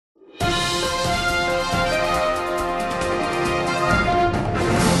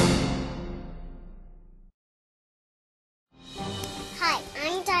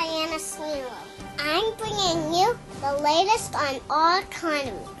latest on our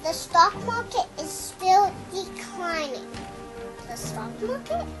economy. The stock market is still declining. The stock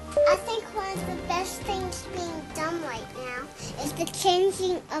market? I think one of the best things being done right now is the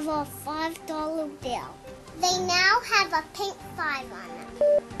changing of our $5 bill. They now have a pink 5 on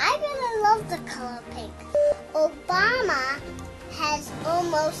them. I really love the color pink. Obama has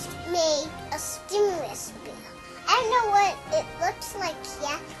almost made a stimulus bill. I don't know what it looks like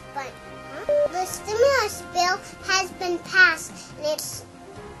yet, but the stimulus bill has been passed, and it's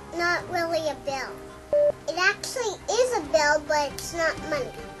not really a bill. It actually is a bill, but it's not money.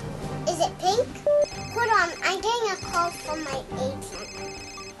 Is it pink? Hold on, I'm getting a call from my agent.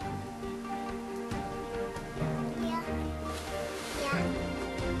 Yeah.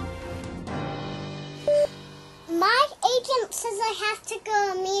 My agent says I have to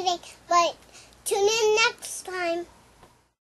go to a meeting, but tune in next time.